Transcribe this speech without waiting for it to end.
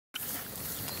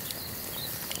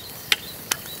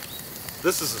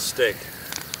This is a steak.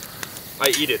 I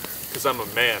eat it because I'm a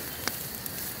man.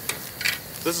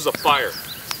 This is a fire.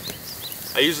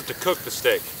 I use it to cook the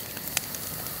steak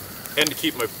and to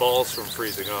keep my balls from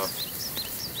freezing off.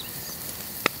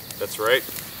 That's right,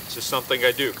 it's just something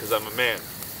I do because I'm a man.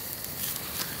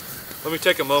 Let me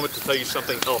take a moment to tell you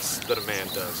something else that a man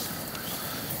does.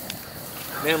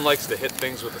 Man likes to hit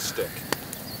things with a stick.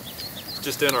 It's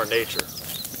just in our nature.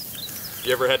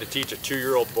 You ever had to teach a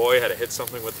 2-year-old boy how to hit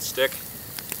something with a stick?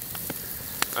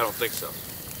 I don't think so.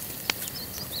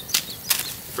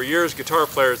 For years, guitar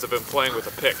players have been playing with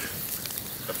a pick,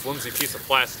 a flimsy piece of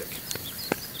plastic.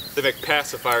 They make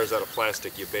pacifiers out of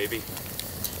plastic, you baby.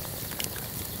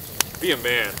 Be a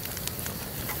man.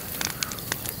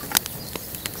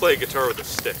 Play guitar with a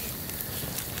stick.